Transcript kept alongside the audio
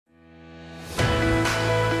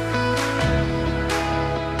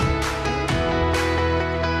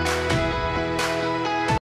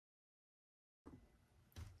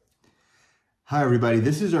Hi everybody,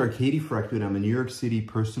 this is Arkady Frekhtman. I'm a New York City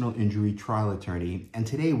personal injury trial attorney, and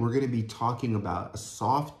today we're going to be talking about a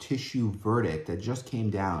soft tissue verdict that just came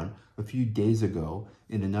down a few days ago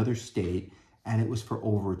in another state, and it was for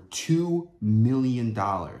over $2 million.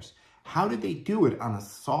 How did they do it on a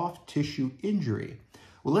soft tissue injury?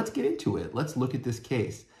 Well, let's get into it. Let's look at this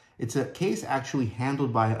case. It's a case actually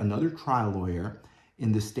handled by another trial lawyer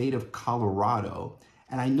in the state of Colorado.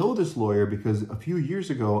 And I know this lawyer because a few years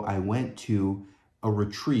ago, I went to a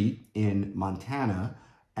retreat in Montana,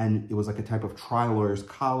 and it was like a type of trial lawyers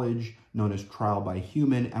college known as Trial by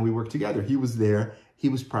Human, and we worked together. He was there, he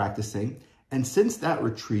was practicing. And since that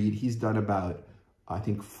retreat, he's done about, I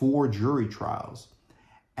think, 4 jury trials.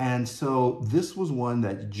 And so this was one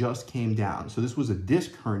that just came down. So this was a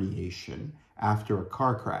disc herniation after a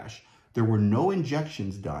car crash. There were no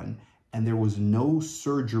injections done, and there was no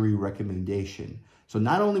surgery recommendation. So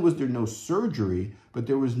not only was there no surgery, but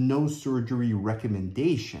there was no surgery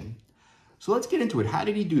recommendation. So let's get into it. How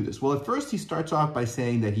did he do this? Well, at first he starts off by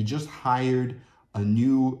saying that he just hired a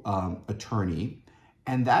new attorney,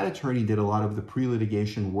 and that attorney did a lot of the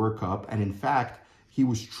pre-litigation workup. And in fact, he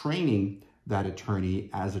was training that attorney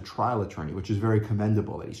as a trial attorney, which is very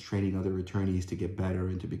commendable that he's training other attorneys to get better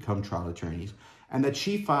and to become trial attorneys. And that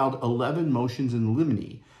she filed 11 motions in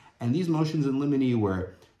limine. And these motions in limine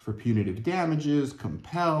were for punitive damages,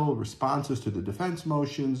 compel, responses to the defense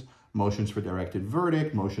motions, motions for directed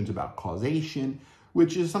verdict, motions about causation,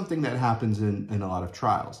 which is something that happens in a lot of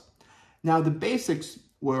trials. Now, the basics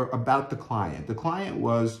were about the client. The client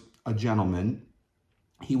was a gentleman.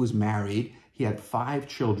 He was married. He had 5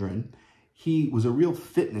 children. He was a real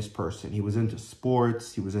fitness person. He was into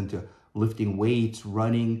sports. He was into lifting weights,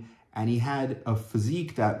 running, and he had a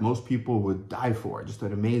physique that most people would die for, just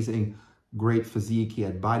an amazing, great physique. He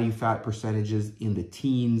had body fat percentages in the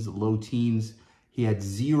teens, low teens. He had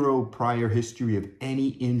 0 prior history of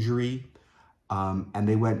any injury. And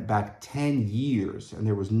they went back 10 years and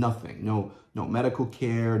there was nothing, no medical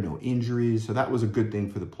care, no injuries. So that was a good thing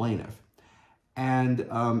for the plaintiff. And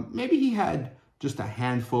maybe he had just a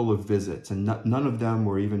handful of visits, and none of them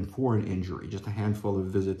were even for an injury, just a handful of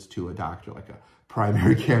visits to a doctor, like a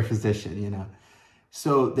primary care physician, you know.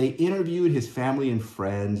 So they interviewed his family and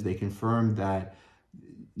friends. They confirmed that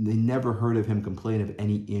they never heard of him complain of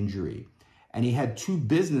any injury. And he had 2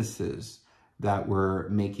 businesses that were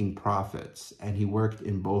making profits, and he worked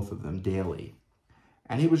in both of them daily.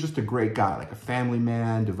 And he was just a great guy, like a family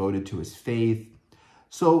man, devoted to his faith.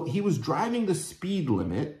 So he was driving the speed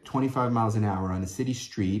limit, 25 miles an hour, on a city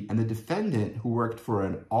street, and the defendant, who worked for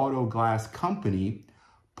an auto glass company,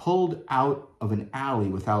 pulled out of an alley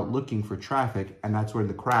without looking for traffic, and that's where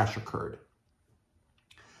the crash occurred.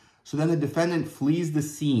 So then the defendant flees the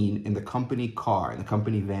scene in the company car, in the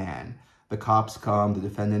company van. The cops come, the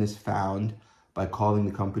defendant is found by calling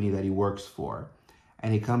the company that he works for,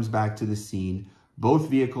 and he comes back to the scene. Both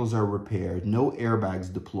vehicles are repaired, no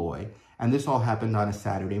airbags deploy, and this all happened on a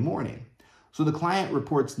Saturday morning. So the client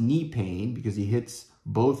reports knee pain because he hits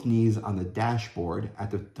both knees on the dashboard at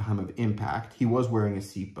the time of impact. He was wearing a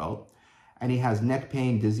seatbelt, and he has neck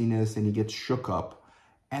pain, dizziness, and he gets shook up.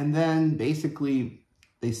 And then basically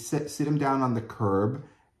they sit him down on the curb,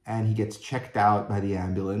 and he gets checked out by the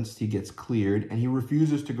ambulance. He gets cleared, and he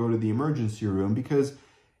refuses to go to the emergency room because,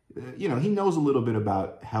 you know, he knows a little bit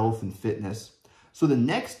about health and fitness. So the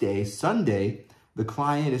next day, Sunday, the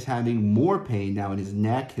client is having more pain now in his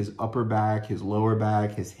neck, his upper back, his lower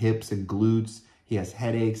back, his hips and glutes. He has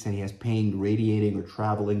headaches, and he has pain radiating or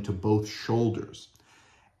traveling to both shoulders.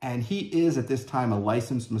 And he is, at this time, a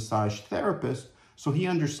licensed massage therapist, so he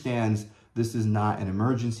understands this is not an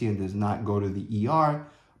emergency and does not go to the ER.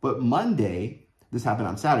 But Monday, this happened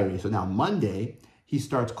on Saturday, so now Monday, he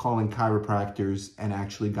starts calling chiropractors and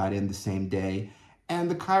actually got in the same day.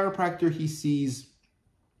 And the chiropractor he sees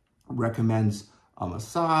recommends a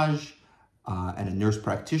massage, and a nurse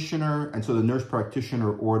practitioner. And so the nurse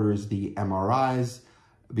practitioner orders the MRIs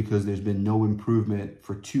because there's been no improvement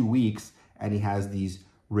for 2 weeks, and he has these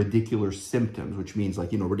radicular symptoms, which means,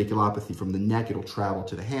 like, you know, radiculopathy from the neck, it'll travel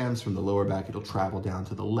to the hands, from the lower back, it'll travel down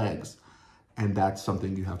to the legs. And that's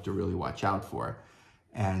something you have to really watch out for.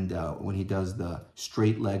 And when he does the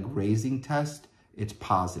straight leg raising test, it's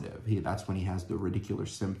positive. That's when he has the radicular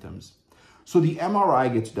symptoms. So the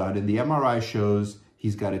MRI gets done, and the MRI shows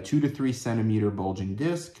he's got a 2 to 3 centimeter bulging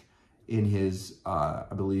disc in his, I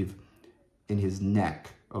believe, in his neck,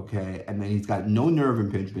 okay? And then he's got no nerve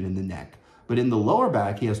impingement in the neck. But in the lower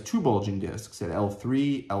back, he has 2 bulging discs at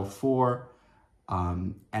L3, L4,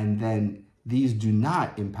 and then these do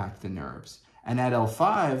not impact the nerves. And at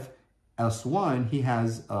L5, S1, he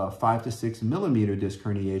has a 5 to 6 millimeter disc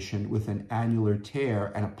herniation with an annular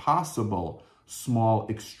tear and a possible small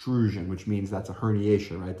extrusion, which means that's a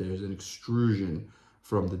herniation, right? There's an extrusion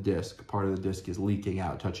from the disc. Part of the disc is leaking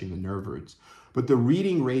out, touching the nerve roots. But the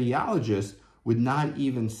reading radiologist would not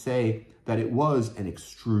even say that it was an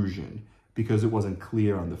extrusion because it wasn't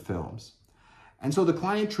clear on the films. And so the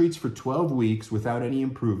client treats for 12 weeks without any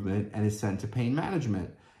improvement and is sent to pain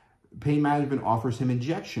management. Pain management offers him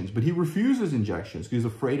injections, but he refuses injections because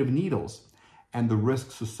he's afraid of needles and the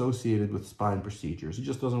risks associated with spine procedures. He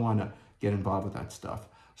just doesn't want to get involved with that stuff.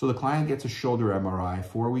 So the client gets a shoulder MRI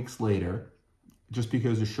 4 weeks later, just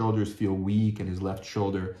because his shoulders feel weak and his left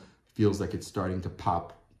shoulder feels like it's starting to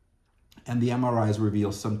pop. And the MRIs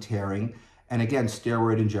reveal some tearing. And again,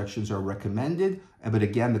 steroid injections are recommended, but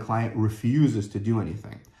again, the client refuses to do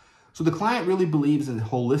anything. So the client really believes in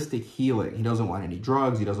holistic healing. He doesn't want any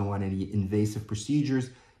drugs. He doesn't want any invasive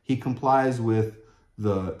procedures. He complies with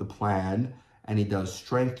the plan, and he does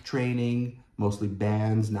strength training, mostly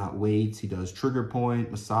bands, not weights. He does trigger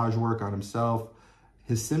point, massage work on himself.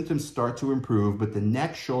 His symptoms start to improve, but the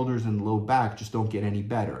neck, shoulders, and low back just don't get any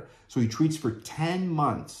better. So he treats for 10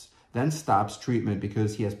 months, then stops treatment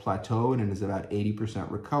because he has plateaued and is about 80%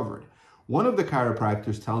 recovered. One of the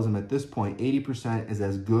chiropractors tells him at this point, 80% is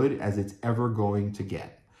as good as it's ever going to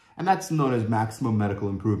get. And that's known as maximum medical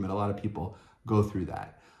improvement. A lot of people go through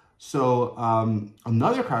that. So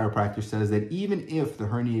another chiropractor says that even if the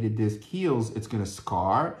herniated disc heals, it's going to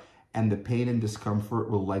scar and the pain and discomfort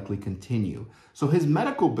will likely continue. So his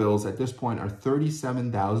medical bills at this point are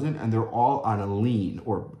 $37,000, and they're all on a lien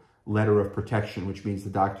or letter of protection, which means the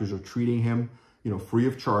doctors are treating him, free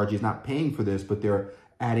of charge. He's not paying for this, but they're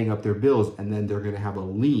adding up their bills, and then they're going to have a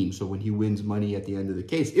lien. So when he wins money at the end of the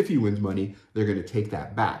case, if he wins money, they're going to take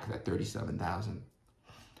that back, that $37,000.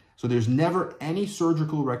 So there's never any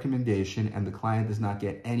surgical recommendation, and the client does not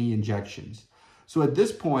get any injections. So at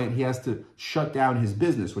this point, he has to shut down his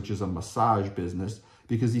business, which is a massage business,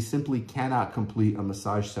 because he simply cannot complete a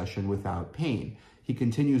massage session without pain. He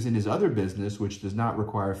continues in his other business, which does not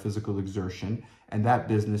require physical exertion, and that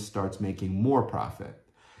business starts making more profit.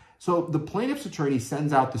 So the plaintiff's attorney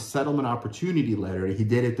sends out the settlement opportunity letter. He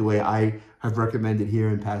did it the way I have recommended here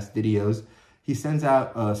in past videos. He sends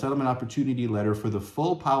out a settlement opportunity letter for the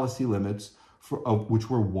full policy limits,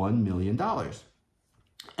 which were $1 million.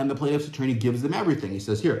 And the plaintiff's attorney gives them everything. He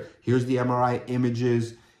says, here's the MRI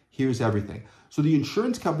images, here's everything. So the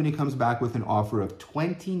insurance company comes back with an offer of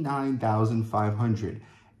 $29,500,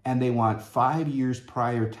 and they want 5 years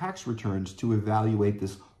prior tax returns to evaluate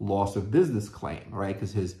this loss of business claim, right?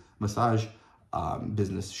 Because his massage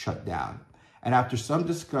business shut down. And after some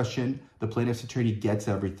discussion, the plaintiff's attorney gets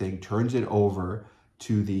everything, turns it over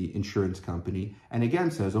to the insurance company, and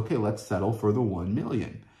again says, okay, let's settle for the $1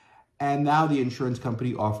 million. And now the insurance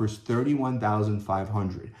company offers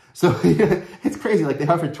 $31,500. So it's crazy. Like they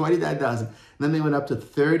offered $29,000, and then they went up to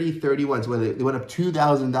 $31,000. So they went up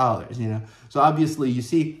 $2,000. So obviously, you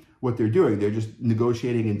see what they're doing. They're just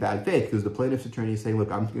negotiating in bad faith because the plaintiff's attorney is saying,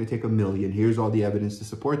 "Look, I'm going to take $1 million. Here's all the evidence to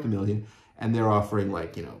support the $1 million," and they're offering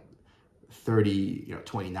 30,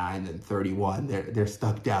 29, then 31. They're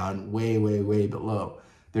stuck down way, way, way below.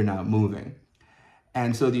 They're not moving.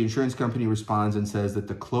 And so the insurance company responds and says that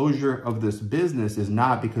the closure of this business is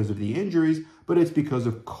not because of the injuries, but it's because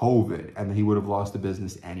of COVID, and that he would have lost the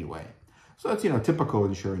business anyway. So that's, typical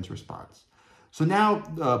insurance response. So now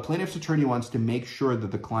the plaintiff's attorney wants to make sure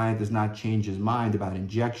that the client does not change his mind about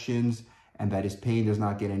injections and that his pain does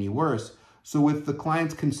not get any worse. So with the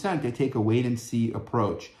client's consent, they take a wait-and-see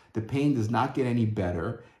approach. The pain does not get any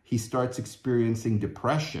better. He starts experiencing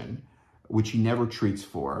depression, which he never treats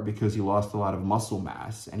for because he lost a lot of muscle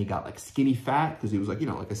mass, and he got skinny fat because he was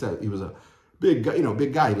like I said, he was a big guy,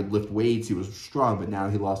 big guy. He would lift weights, he was strong, but now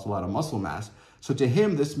he lost a lot of muscle mass. So to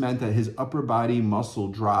him, this meant that his upper body muscle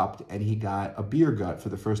dropped and he got a beer gut for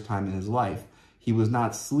the first time in his life. He was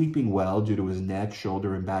not sleeping well due to his neck,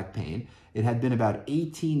 shoulder, and back pain. It had been about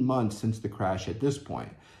 18 months since the crash at this point.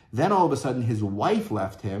 Then all of a sudden, his wife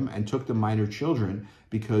left him and took the minor children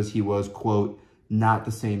because he was, quote, not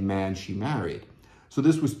the same man she married. So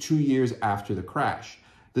this was 2 years after the crash.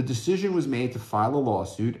 The decision was made to file a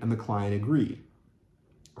lawsuit, and the client agreed.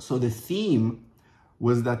 So the theme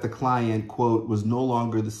was that the client, quote, was no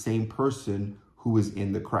longer the same person who was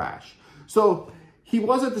in the crash. So he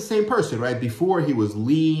wasn't the same person, right? Before, he was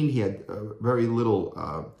lean, he had very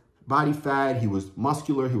little body fat, he was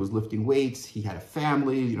muscular, he was lifting weights, he had a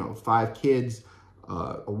family, 5 kids,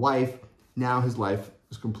 a wife. Now his life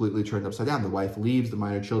is completely turned upside down. The wife leaves, the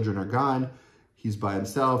minor children are gone, he's by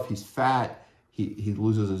himself, he's fat, he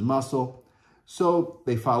loses his muscle. So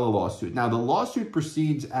they file a lawsuit. Now, the lawsuit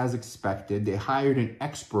proceeds as expected. They hired an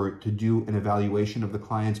expert to do an evaluation of the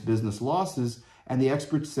client's business losses, and the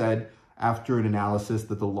expert said, after an analysis,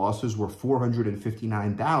 that the losses were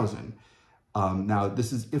 $459,000. Now,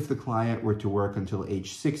 this is if the client were to work until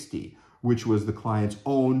age 60, which was the client's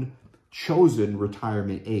own chosen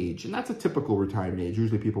retirement age. And that's a typical retirement age.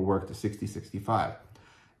 Usually people work to 60, 65.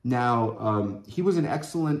 Now, he was an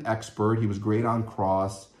excellent expert. He was great on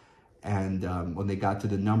cross. And when they got to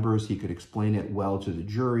the numbers, he could explain it well to the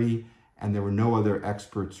jury. And there were no other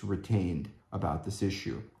experts retained about this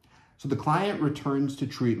issue. So the client returns to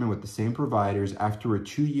treatment with the same providers after a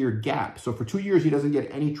 2-year gap. So for 2 years, he doesn't get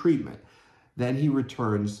any treatment. Then he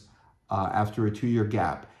returns after a 2-year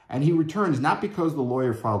gap. And he returns not because the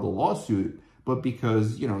lawyer filed a lawsuit, but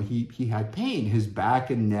because, you know, he had pain. His back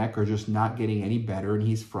and neck are just not getting any better, and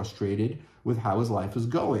he's frustrated with how his life is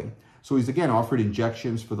going. So he's again offered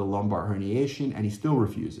injections for the lumbar herniation, and he still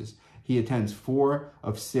refuses. He attends 4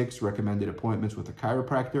 of 6 recommended appointments with a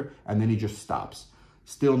chiropractor, and then he just stops.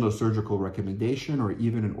 Still no surgical recommendation or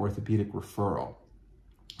even an orthopedic referral.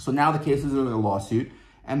 So now the case is in a lawsuit,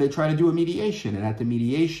 and they try to do a mediation. And at the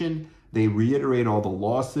mediation, they reiterate all the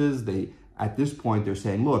losses. At this point, they're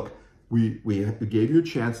saying, look, we gave you a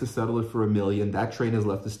chance to settle it for $1 million. That train has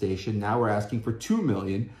left the station. Now we're asking for $2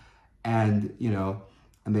 million. And, you know,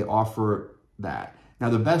 and they offer that. Now,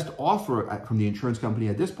 the best offer from the insurance company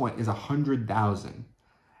at this point is $100,000.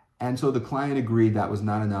 And so the client agreed that was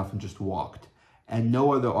not enough and just walked. And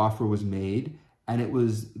no other offer was made. And it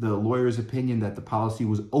was the lawyer's opinion that the policy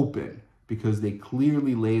was open because they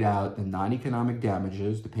clearly laid out the non-economic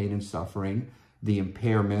damages, the pain and suffering, the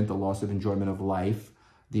impairment, the loss of enjoyment of life,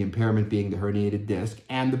 the impairment being the herniated disc,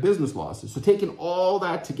 and the business losses. So taking all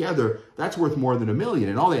that together, that's worth more than $1 million.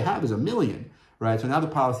 And all they have is $1 million, right? So now the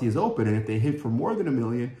policy is open. And if they hit for more than $1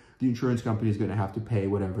 million, the insurance company is going to have to pay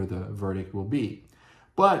whatever the verdict will be.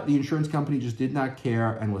 But the insurance company just did not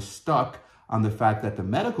care and was stuck on the fact that the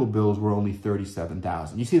medical bills were only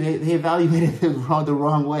 $37,000. You see, they evaluated it the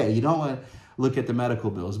wrong way. You don't want to look at the medical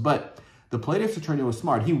bills. But the plaintiff's attorney was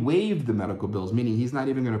smart. He waived the medical bills, meaning he's not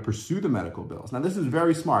even going to pursue the medical bills. Now, this is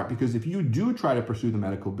very smart because if you do try to pursue the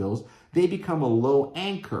medical bills, they become a low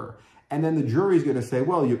anchor. And then the jury is going to say,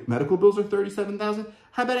 well, your medical bills are $37,000.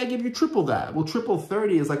 How about I give you triple that? Well, triple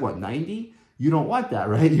 30 is like, what, 90? You don't want that,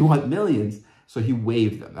 right? You want millions. So he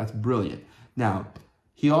waived them. That's brilliant. Now,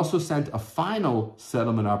 he also sent a final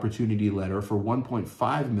settlement opportunity letter for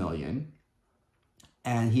 $1.5 million.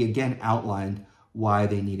 And he again outlined why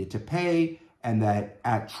they needed to pay, and that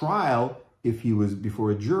at trial, if he was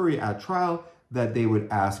before a jury at trial, that they would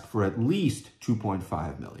ask for at least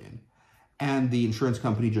 $2.5 million. And the insurance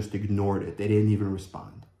company just ignored it. They didn't even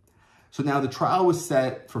respond. So now the trial was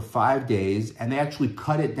set for 5 days, and they actually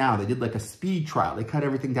cut it down. They did like a speed trial. They cut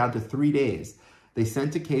everything down to 3 days. They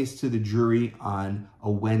sent a case to the jury on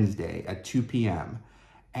a Wednesday at 2 p.m.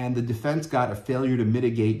 And the defense got a failure to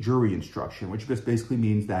mitigate jury instruction, which just basically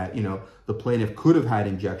means that, you know, the plaintiff could have had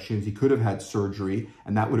injections, he could have had surgery,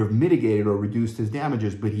 and that would have mitigated or reduced his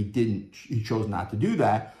damages, but he didn't. He chose not to do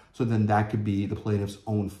that. So then that could be the plaintiff's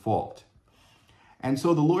own fault. And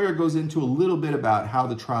so the lawyer goes into a little bit about how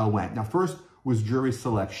the trial went. Now, first was jury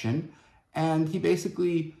selection, and he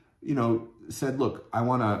basically, you know, said, look, I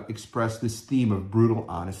want to express this theme of brutal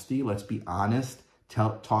honesty. Let's be honest.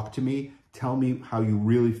 Talk to me. Tell me how you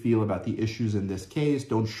really feel about the issues in this case.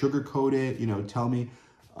 Don't sugarcoat it. You know, tell me,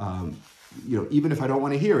 you know, even if I don't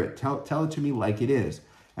want to hear it, tell it to me like it is.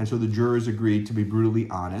 And so the jurors agreed to be brutally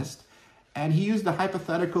honest. And he used the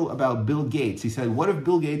hypothetical about Bill Gates. He said, what if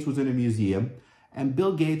Bill Gates was in a museum and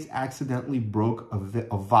Bill Gates accidentally broke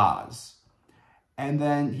a vase? And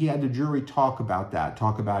then he had the jury talk about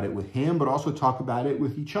it with him, but also talk about it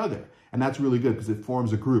with each other. And that's really good because it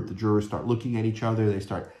forms a group. The jurors start looking at each other. They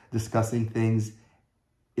start discussing things,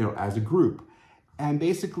 you know, as a group. And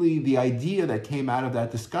basically the idea that came out of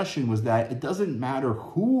that discussion was that it doesn't matter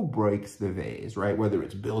who breaks the vase, right? Whether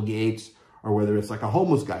it's Bill Gates or whether it's like a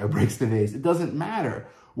homeless guy who breaks the vase, it doesn't matter.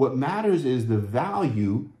 What matters is the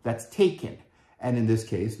value that's taken. And in this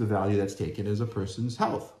case, the value that's taken is a person's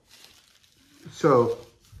health. So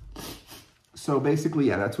basically,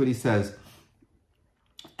 yeah, that's what he says.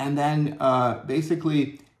 And then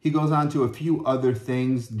basically, he goes on to a few other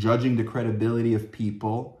things, judging the credibility of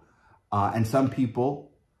people. And some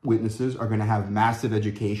people, witnesses, are going to have massive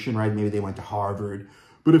education, right? Maybe they went to Harvard.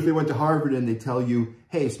 But if they went to Harvard and they tell you,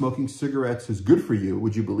 hey, smoking cigarettes is good for you,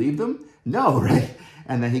 would you believe them? No, right?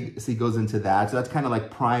 And then he goes into that. So that's kind of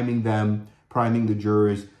like priming the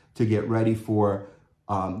jurors to get ready for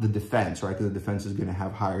the defense, right? Because the defense is going to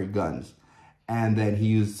have hired guns. And then he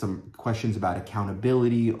used some questions about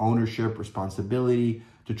accountability, ownership, responsibility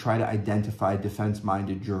to try to identify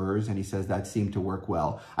defense-minded jurors. And he says that seemed to work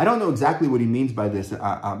well. I don't know exactly what he means by this.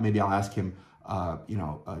 Maybe I'll ask him,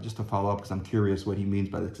 just to follow up, because I'm curious what he means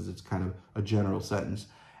by this, because it's kind of a general sentence.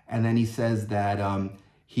 And then he says that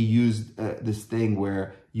he used this thing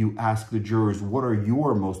where you ask the jurors, what are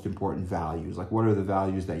your most important values? Like, what are the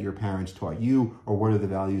values that your parents taught you, or what are the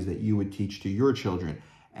values that you would teach to your children?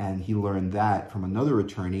 And he learned that from another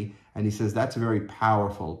attorney. And he says that's a very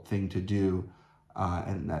powerful thing to do,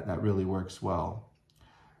 and that really works well.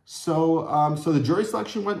 So the jury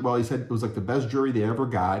selection went well. He said it was like the best jury they ever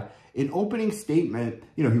got. In opening statement,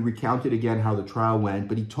 he recounted again how the trial went,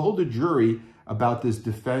 but he told the jury about this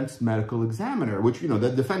defense medical examiner, which, the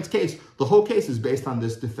defense case, the whole case is based on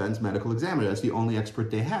this defense medical examiner. That's the only expert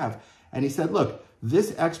they have. And he said, look,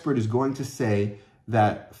 this expert is going to say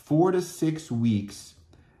that 4 to 6 weeks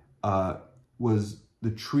was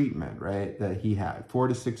the treatment, right, that he had, 4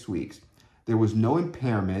 to 6 weeks. There was no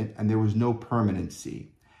impairment and there was no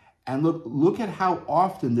permanency. And look at how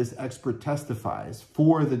often this expert testifies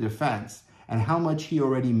for the defense and how much he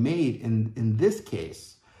already made in this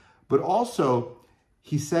case. But also,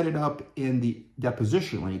 he set it up in the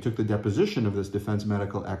deposition. When he took the deposition of this defense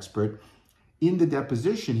medical expert, in the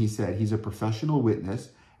deposition, he said he's a professional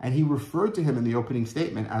witness, and he referred to him in the opening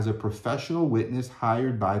statement as a professional witness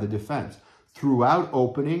hired by the defense throughout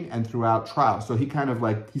opening and throughout trial. So he kind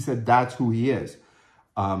of he said that's who he is.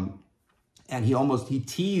 And he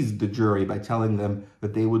teased the jury by telling them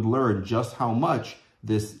that they would learn just how much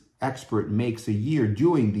this expert makes a year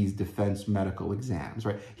doing these defense medical exams,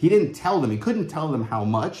 right? He couldn't tell them how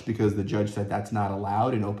much, because the judge said that's not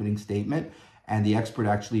allowed in opening statement. And the expert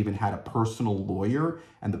actually even had a personal lawyer,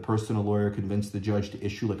 and the personal lawyer convinced the judge to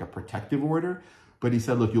issue a protective order. But he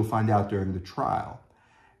said, look, you'll find out during the trial.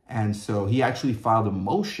 And so he actually filed a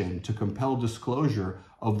motion to compel disclosure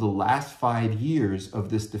of the last 5 years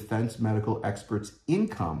of this defense medical expert's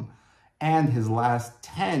income and his last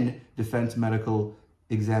 10 defense medical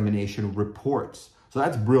examination reports. So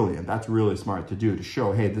that's brilliant. That's really smart to do, to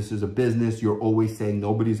show, hey, this is a business. You're always saying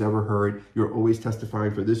nobody's ever heard. You're always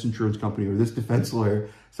testifying for this insurance company or this defense lawyer.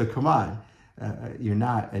 So come on, you're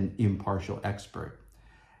not an impartial expert.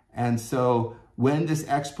 And so when this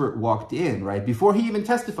expert walked in, right, before he even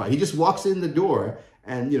testified, he just walks in the door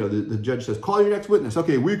and, the judge says, call your next witness.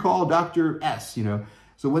 Okay, we call Dr. S,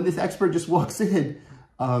 So when this expert just walks in,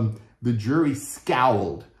 the jury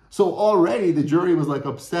scowled. So already the jury was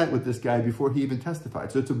upset with this guy before he even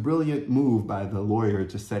testified. So it's a brilliant move by the lawyer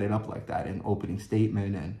to set it up like that in opening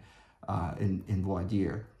statement and in voir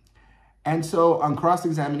dire. And so on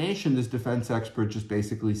cross-examination, this defense expert just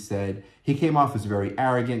basically said, he came off as very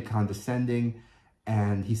arrogant, condescending,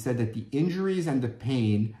 and he said that the injuries and the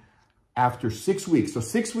pain after 6 weeks, so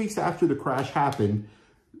 6 weeks after the crash happened,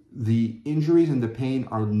 the injuries and the pain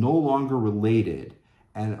are no longer related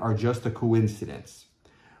and are just a coincidence.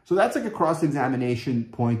 So that's a cross-examination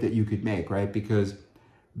point that you could make, right? Because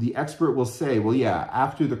the expert will say, well, yeah,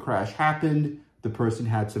 after the crash happened, the person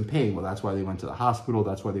had some pain. Well, that's why they went to the hospital.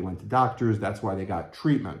 That's why they went to doctors. That's why they got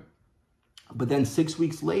treatment. But then 6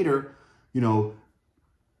 weeks later,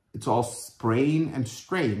 it's all sprain and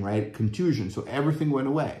strain, right? Contusion. So everything went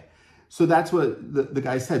away. So that's what the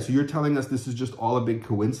guy said. So you're telling us this is just all a big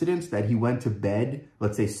coincidence, that he went to bed,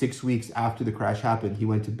 let's say 6 weeks after the crash happened, he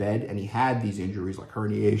went to bed and he had these injuries like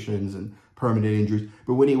herniations and permanent injuries.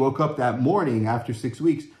 But when he woke up that morning after 6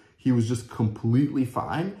 weeks, he was just completely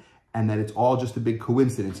fine, and that it's all just a big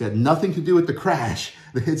coincidence. It had nothing to do with the crash.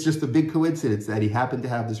 It's just a big coincidence that he happened to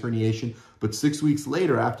have this herniation. But 6 weeks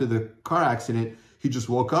later, after the car accident, he just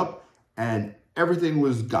woke up and everything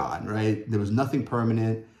was gone, right? There was nothing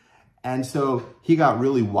permanent. And so he got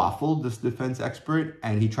really waffled, this defense expert,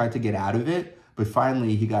 and he tried to get out of it. But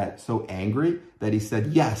finally, he got so angry that he said,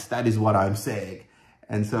 yes, that is what I'm saying.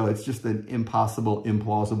 And so it's just an impossible,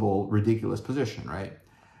 implausible, ridiculous position, right?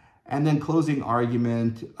 And then closing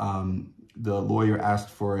argument, the lawyer asked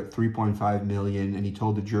for $3.5 million, and he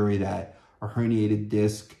told the jury that a herniated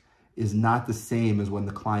disc is not the same as when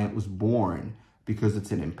the client was born, because it's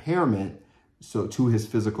an impairment to his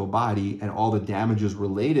physical body, and all the damages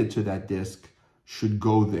related to that disc should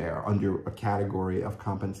go there under a category of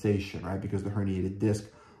compensation, right? Because the herniated disc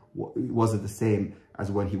wasn't the same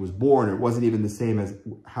as when he was born. It wasn't even the same as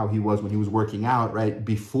how he was when he was working out, right?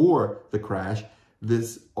 Before the crash.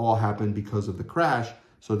 This all happened because of the crash,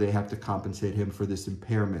 so they have to compensate him for this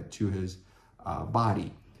impairment to his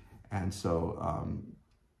body. And so,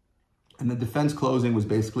 and the defense closing was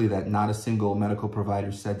basically that not a single medical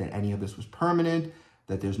provider said that any of this was permanent,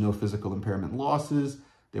 that there's no physical impairment losses,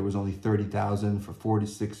 there was only $30,000 for 4 to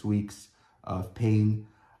 6 weeks of pain.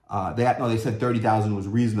 They said $30,000 was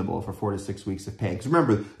reasonable for 4 to 6 weeks of pain. Because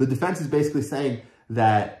remember, the defense is basically saying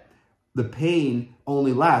that the pain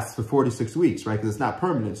only lasts for 4 to 6 weeks, right? Because it's not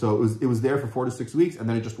permanent. So it was there for 4 to 6 weeks, and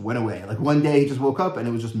then it just went away. Like one day he just woke up and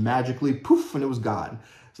it was just magically poof, and it was gone.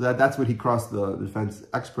 So that's what he crossed the defense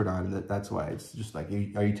expert on. That's why it's just like,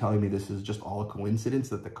 are you telling me this is just all a coincidence,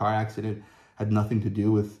 that the car accident had nothing to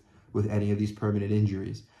do with any of these permanent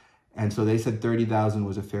injuries? And so they said $30,000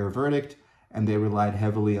 was a fair verdict, and they relied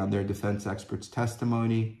heavily on their defense expert's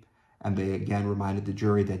testimony. And they again reminded the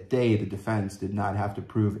jury that they, the defense, did not have to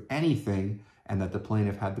prove anything, and that the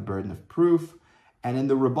plaintiff had the burden of proof. And in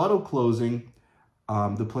the rebuttal closing,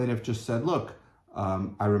 the plaintiff just said, look,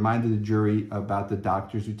 I reminded the jury about the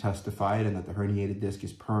doctors who testified and that the herniated disc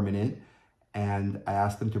is permanent. And I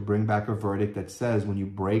asked them to bring back a verdict that says when you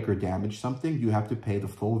break or damage something, you have to pay the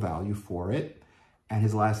full value for it. And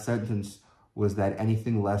his last sentence was that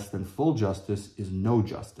anything less than full justice is no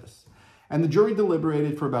justice. And the jury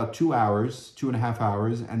deliberated for about 2 hours, 2.5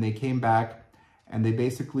 hours, and they came back and they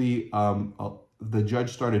basically, the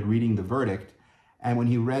judge started reading the verdict. And when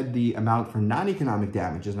he read the amount for non-economic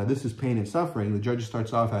damages, now this is pain and suffering, the judge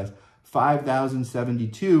starts off as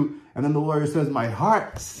 $5,072, and then the lawyer says, my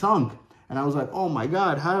heart sunk. And I was like, oh my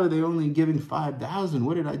God, how are they only giving $5,000?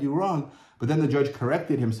 What did I do wrong? But then the judge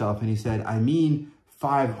corrected himself and he said, I mean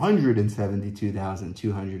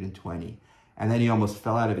 $572,220. And then he almost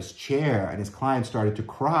fell out of his chair and his client started to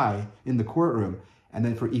cry in the courtroom. And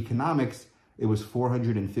then for economics, it was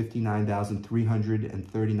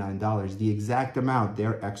 $459,339, the exact amount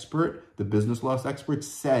their expert, the business loss expert,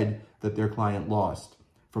 said that their client lost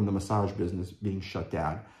from the massage business being shut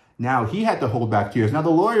down. Now he had to hold back tears. Now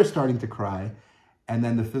the lawyer's starting to cry. And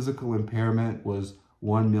then the physical impairment was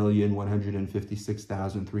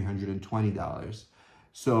 $1,156,320.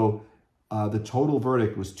 So the total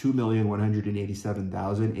verdict was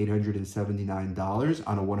 $2,187,879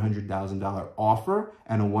 on a $100,000 offer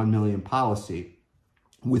and a $1 million policy.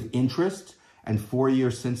 With interest and 4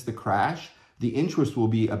 years since the crash, the interest will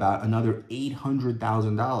be about another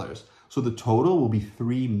 $800,000. So the total will be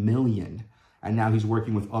 $3 million. And now he's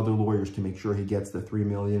working with other lawyers to make sure he gets the $3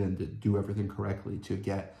 million and to do everything correctly to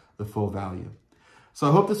get the full value. So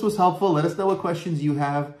I hope this was helpful. Let us know what questions you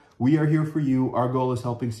have. We are here for you. Our goal is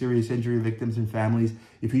helping serious injury victims and families.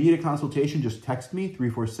 If you need a consultation, just text me,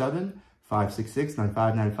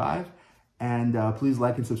 347-566-9595. And please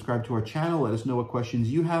like and subscribe to our channel. Let us know what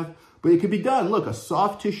questions you have. But it could be done. Look, a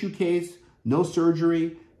soft tissue case, no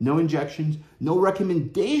surgery, no injections, no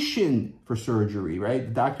recommendation for surgery, right?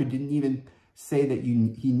 The doctor didn't even say that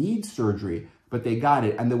he needs surgery, but they got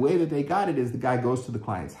it. And the way that they got it is the guy goes to the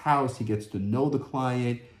client's house. He gets to know the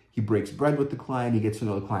client. He breaks bread with the client. He gets to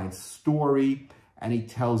know the client's story, and he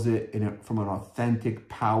tells it from an authentic,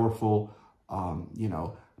 powerful,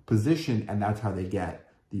 position. And that's how they get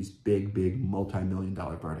these big, big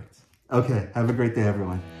multi-million-dollar verdicts. Okay, have a great day,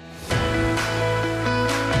 everyone.